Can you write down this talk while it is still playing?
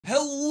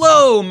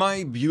Hello,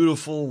 my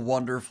beautiful,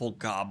 wonderful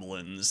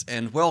goblins,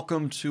 and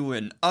welcome to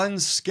an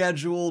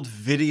unscheduled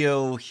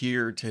video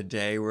here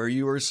today where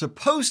you are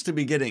supposed to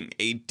be getting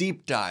a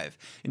deep dive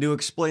into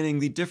explaining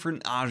the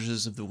different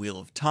ages of the Wheel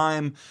of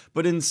Time,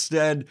 but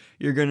instead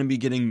you're going to be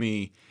getting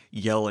me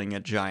yelling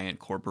at giant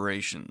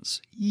corporations.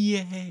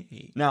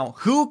 Yay! Now,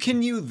 who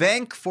can you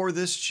thank for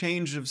this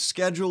change of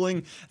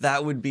scheduling?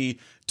 That would be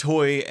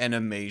Toei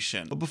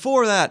Animation. But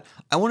before that,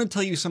 I want to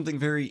tell you something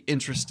very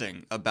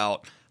interesting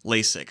about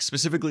LASIK,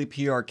 specifically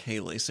PRK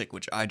LASIK,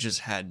 which I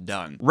just had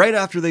done. Right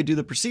after they do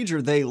the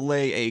procedure, they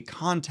lay a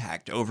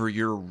contact over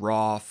your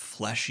raw,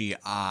 fleshy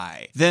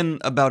eye. Then,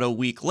 about a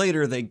week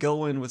later, they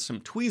go in with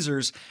some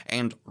tweezers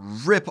and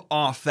rip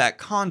off that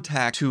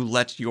contact to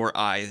let your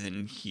eye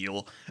then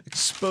heal,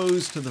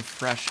 exposed to the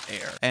fresh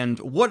air. And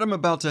what I'm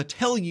about to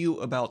tell you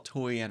about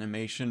Toei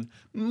Animation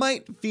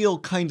might feel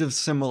kind of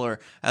similar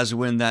as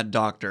when that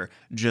doctor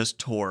just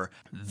tore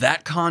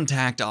that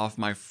contact off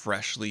my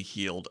freshly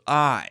healed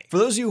eye. For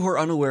those of you who are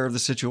unaware of the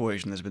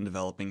situation that's been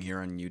developing here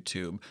on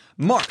YouTube,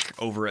 Mark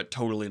over at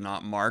Totally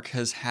Not Mark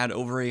has had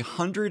over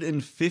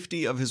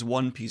 150 of his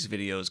One Piece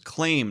videos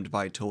claimed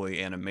by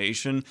Toei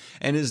Animation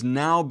and has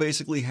now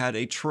basically had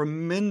a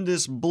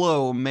tremendous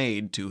blow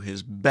made to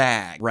his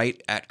bag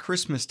right at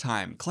Christmas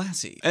time.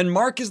 Classy. And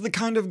Mark is the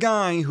kind of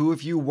guy who,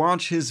 if you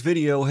watch his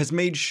video, has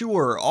made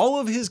sure all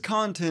of his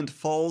content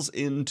falls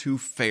into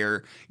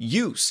fair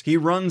use. He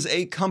runs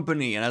a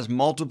company and has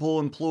multiple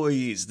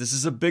employees. This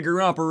is a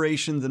bigger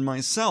operation than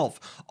myself.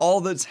 All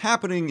that's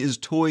happening is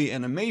Toei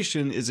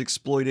Animation is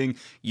exploiting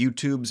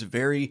YouTube's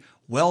very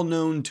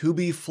well-known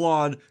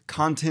to-be-flawed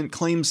content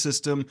claim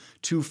system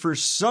to, for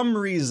some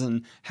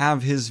reason,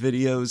 have his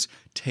videos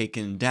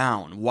taken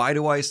down. Why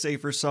do I say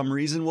for some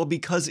reason? Well,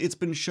 because it's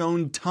been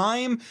shown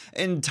time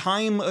and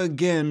time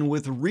again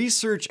with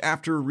research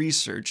after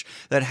research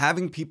that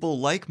having people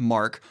like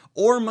Mark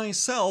or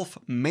myself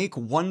make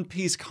One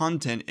Piece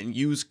content and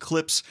use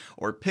clips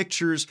or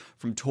pictures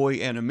from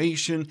Toei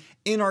Animation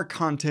in our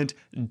content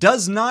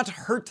does not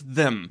hurt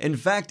them. In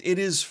fact, it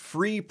is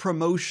free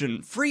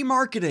promotion, free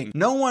marketing.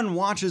 No one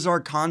watches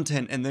our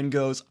content and then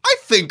goes, I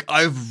think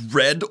I've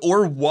read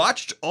or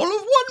watched all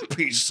of One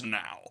Piece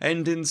now.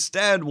 And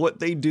instead, what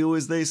they do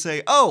is they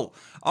say, oh,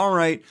 all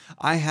right,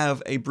 I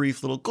have a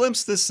brief little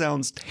glimpse. This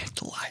sounds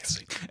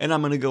tantalizing. And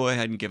I'm going to go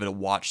ahead and give it a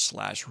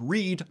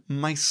watch/read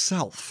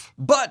myself.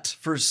 But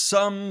for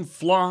some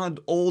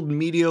flawed old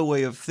media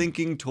way of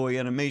thinking, Toei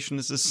Animation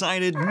has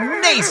decided,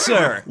 nay,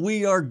 sir,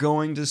 we are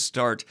going to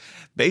start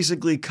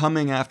basically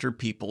coming after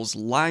people's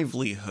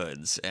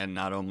livelihoods and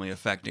not only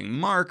affecting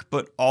Mark,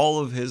 but all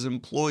of his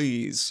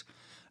employees.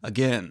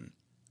 Again,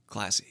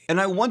 classy. And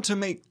I want to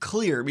make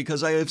clear,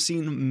 because I have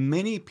seen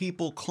many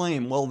people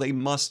claim, well, they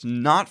must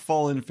not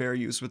fall in fair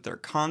use with their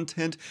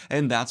content,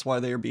 and that's why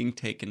they are being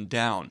taken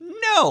down.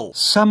 No!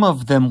 Some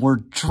of them were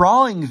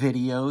drawing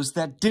videos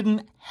that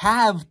didn't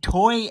have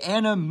Toei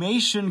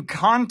Animation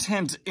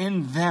content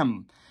in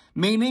them.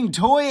 Meaning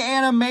Toei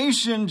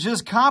Animation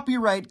just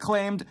copyright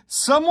claimed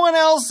someone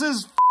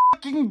else's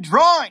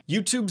drawing.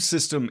 YouTube's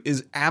system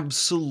is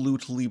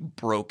absolutely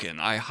broken.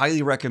 I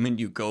highly recommend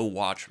you go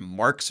watch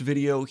Mark's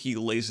video. He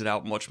lays it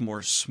out much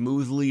more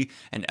smoothly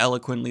and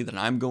eloquently than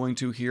I'm going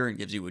to here and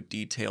gives you a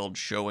detailed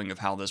showing of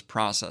how this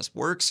process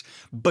works.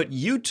 But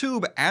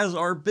YouTube, as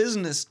our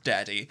business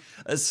daddy,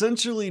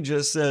 essentially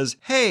just says,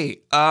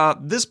 hey,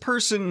 this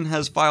person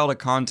has filed a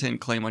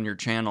content claim on your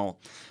channel,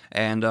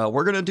 and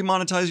we're going to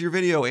demonetize your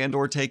video and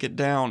or take it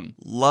down.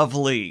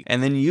 Lovely.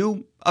 And then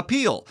you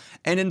appeal.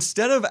 And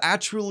instead of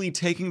actually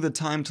taking the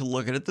time to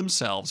look at it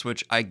themselves,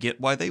 which I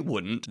get why they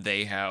wouldn't,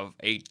 they have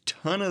a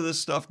ton of this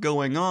stuff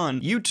going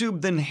on,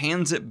 YouTube then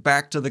hands it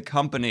back to the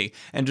company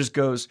and just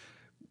goes,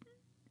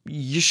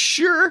 you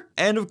sure?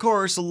 And of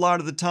course, a lot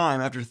of the time,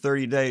 after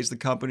 30 days, the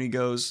company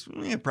goes,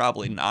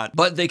 probably not.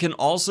 But they can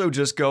also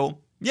just go,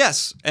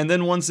 yes, and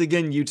then once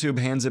again, YouTube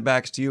hands it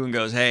back to you and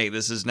goes, hey,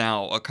 this is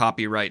now a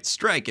copyright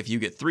strike. If you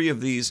get 3 of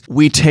these,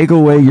 we take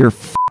away your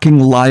fucking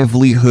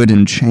livelihood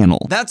and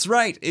channel. That's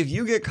right, if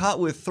you get caught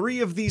with 3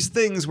 of these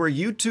things where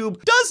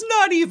YouTube does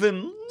not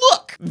even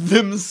look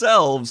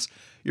themselves,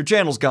 your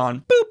channel's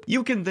gone. Boop.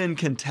 You can then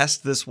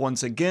contest this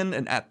once again,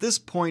 and at this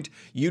point,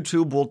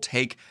 YouTube will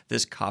take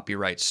this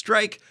copyright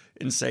strike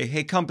and say,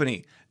 hey,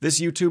 company,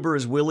 this YouTuber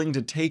is willing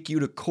to take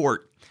you to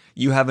court.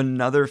 You have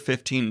another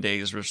 15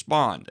 days to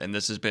respond. And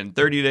this has been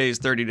 30 days,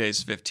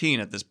 15.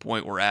 At this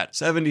point, we're at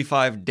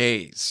 75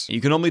 days.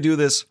 You can only do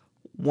this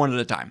 1 at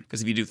a time.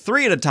 Because if you do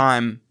 3 at a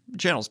time, the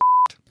channel's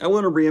f***ed. I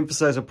want to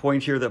reemphasize a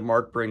point here that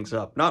Mark brings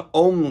up. Not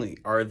only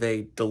are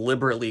they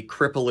deliberately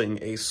crippling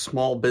a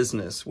small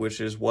business, which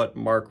is what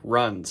Mark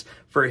runs,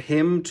 for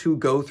him to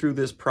go through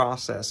this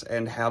process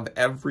and have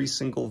every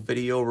single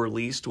video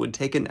released would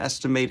take an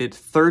estimated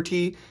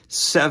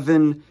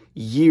 37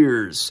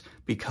 years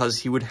because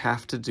he would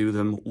have to do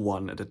them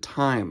one at a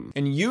time.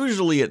 And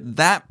usually at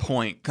that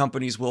point,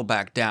 companies will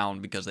back down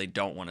because they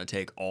don't want to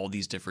take all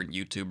these different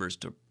YouTubers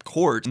to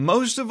court.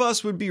 Most of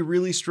us would be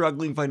really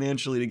struggling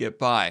financially to get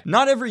by.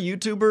 Not every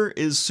YouTuber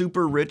is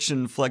super rich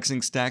and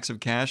flexing stacks of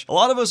cash. A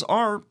lot of us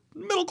are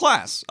middle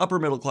class, upper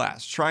middle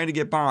class, trying to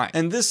get by.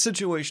 And this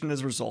situation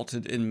has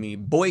resulted in me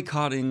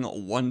boycotting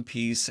One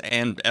Piece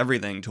and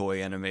everything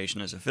Toei Animation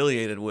is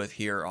affiliated with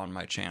here on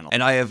my channel.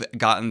 And I have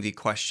gotten the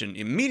question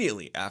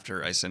immediately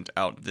after I sent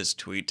out this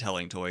tweet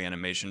telling Toei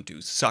Animation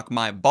to suck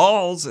my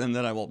balls and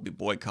that I will be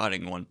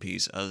boycotting One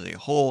Piece as a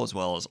whole, as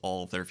well as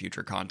all of their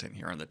future content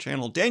here on the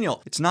channel.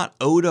 Daniel, it's not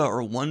Oda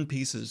or One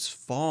Piece's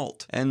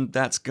fault. And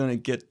that's gonna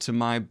get to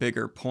my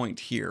bigger point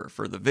here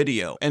for the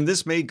video. And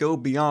this may go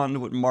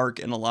beyond what Mark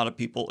and a lot of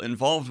people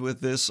involved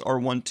with this are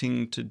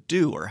wanting to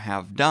do or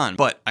have done.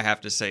 But I have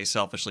to say,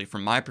 selfishly,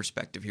 from my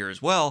perspective here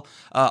as well,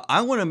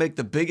 I want to make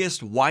the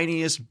biggest,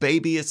 whiniest,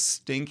 babyest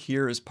stink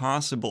here as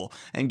possible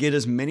and get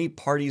as many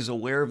parties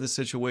aware of the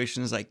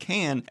situation as I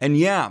can. And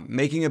yeah,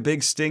 making a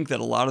big stink that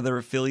a lot of their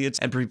affiliates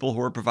and people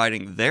who are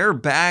providing their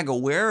bag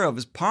aware of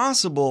as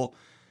possible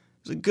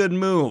is a good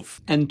move.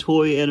 And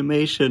Toei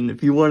Animation,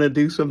 if you want to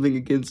do something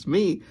against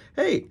me,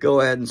 hey, go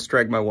ahead and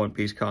strike my One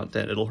Piece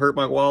content. It'll hurt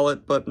my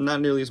wallet, but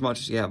not nearly as much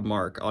as you have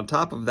Mark. On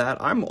top of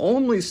that, I'm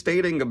only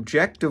stating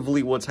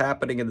objectively what's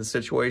happening in the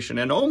situation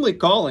and only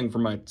calling for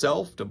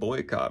myself to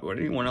boycott. What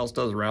anyone else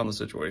does around the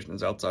situation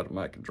is outside of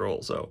my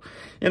control. So,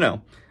 you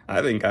know,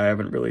 I think I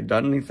haven't really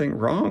done anything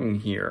wrong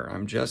here.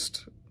 I'm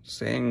just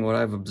saying what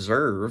I've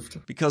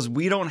observed. Because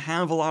we don't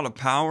have a lot of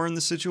power in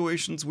the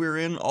situations we're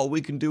in. All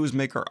we can do is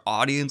make our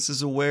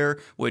audiences aware,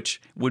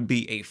 which would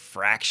be a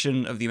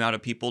fraction of the amount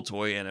of people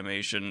Toei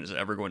Animation is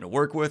ever going to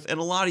work with. And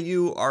a lot of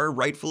you are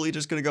rightfully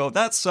just going to go,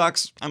 that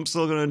sucks. I'm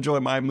still going to enjoy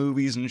my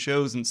movies and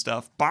shows and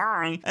stuff.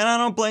 Bye. And I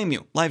don't blame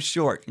you. Life's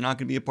short. You're not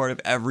going to be a part of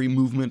every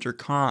movement or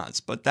cause.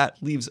 But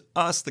that leaves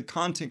us, the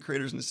content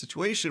creators, in a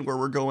situation where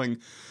we're going,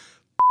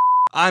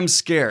 I'm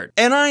scared.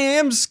 And I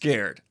am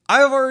scared.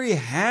 I've already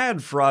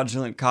had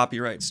fraudulent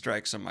copyright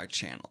strikes on my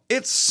channel.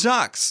 It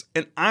sucks,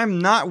 and I'm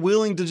not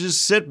willing to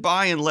just sit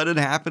by and let it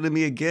happen to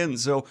me again.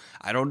 So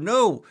I don't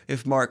know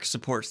if Mark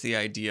supports the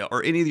idea,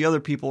 or any of the other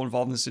people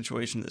involved in the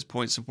situation at this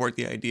point support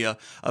the idea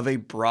of a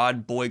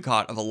broad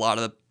boycott of a lot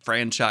of the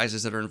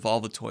franchises that are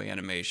involved with Toei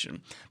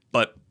Animation.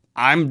 But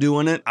I'm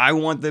doing it. I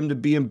want them to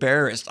be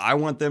embarrassed. I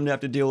want them to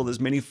have to deal with as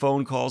many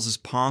phone calls as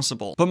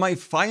possible. But my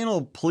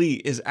final plea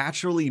is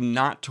actually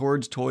not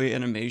towards Toei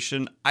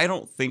Animation. I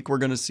don't think we're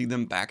going to see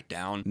them back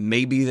down.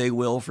 Maybe they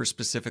will for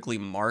specifically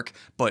Mark,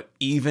 but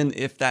even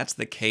if that's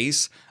the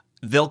case,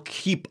 they'll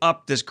keep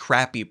up this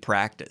crappy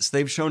practice.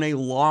 They've shown a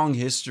long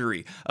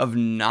history of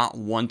not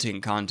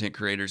wanting content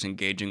creators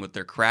engaging with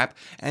their crap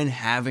and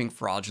having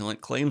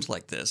fraudulent claims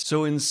like this.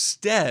 So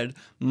instead,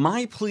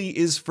 my plea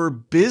is for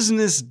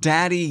business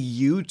daddy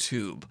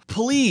YouTube.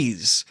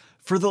 Please,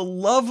 for the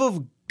love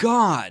of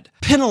God,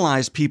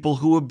 penalize people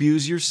who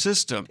abuse your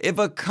system. If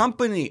a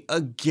company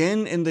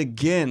again and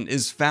again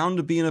is found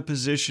to be in a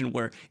position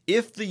where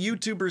if the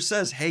YouTuber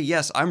says, hey,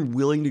 yes, I'm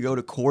willing to go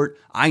to court,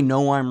 I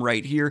know I'm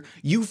right here,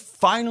 you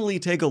finally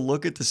take a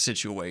look at the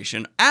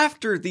situation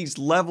after these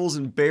levels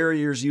and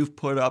barriers you've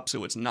put up,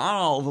 so it's not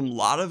all of them, a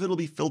lot of it'll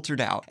be filtered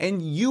out,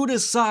 and you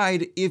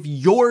decide if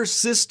your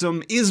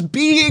system is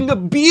being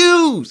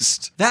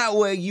abused. That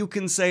way you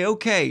can say,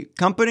 okay,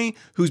 company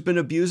who's been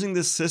abusing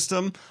this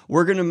system,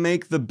 we're gonna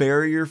make the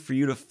barrier for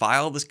you to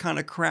file this kind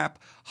of crap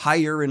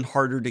higher and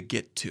harder to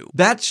get to.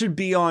 That should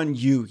be on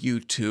you,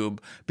 YouTube,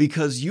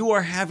 because you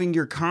are having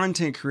your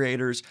content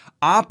creators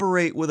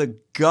operate with a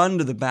gun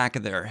to the back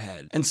of their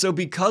head. And so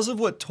because of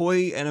what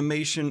Toei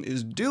Animation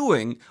is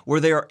doing, where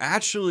they are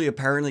actually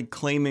apparently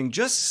claiming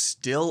just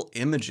still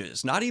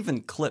images, not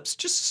even clips,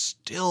 just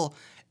still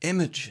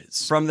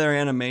images from their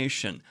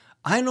animation,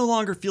 I no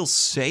longer feel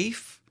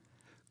safe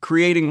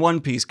creating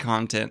One Piece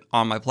content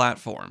on my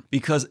platform,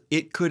 because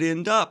it could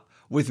end up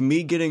with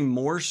me getting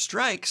more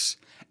strikes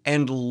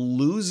and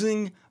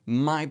losing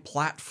my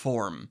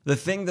platform. The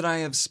thing that I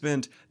have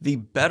spent the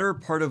better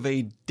part of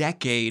a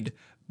decade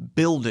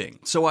building.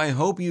 So I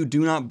hope you do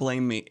not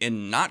blame me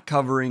in not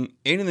covering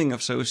anything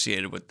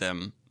associated with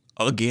them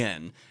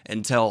again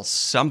until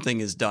something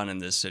is done in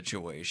this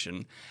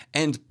situation,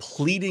 and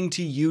pleading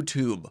to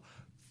YouTube,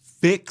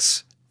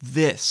 fix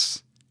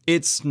this.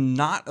 It's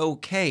not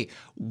okay.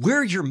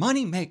 We're your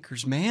money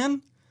makers,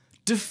 man.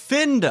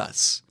 Defend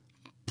us.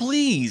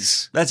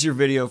 Please. That's your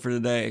video for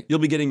today. You'll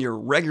be getting your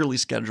regularly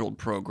scheduled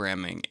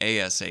programming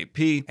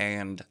ASAP,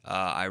 and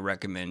I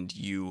recommend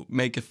you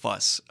make a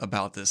fuss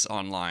about this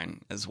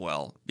online as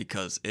well,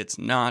 because it's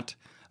not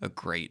a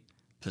great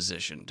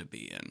position to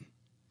be in.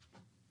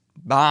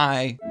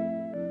 Bye.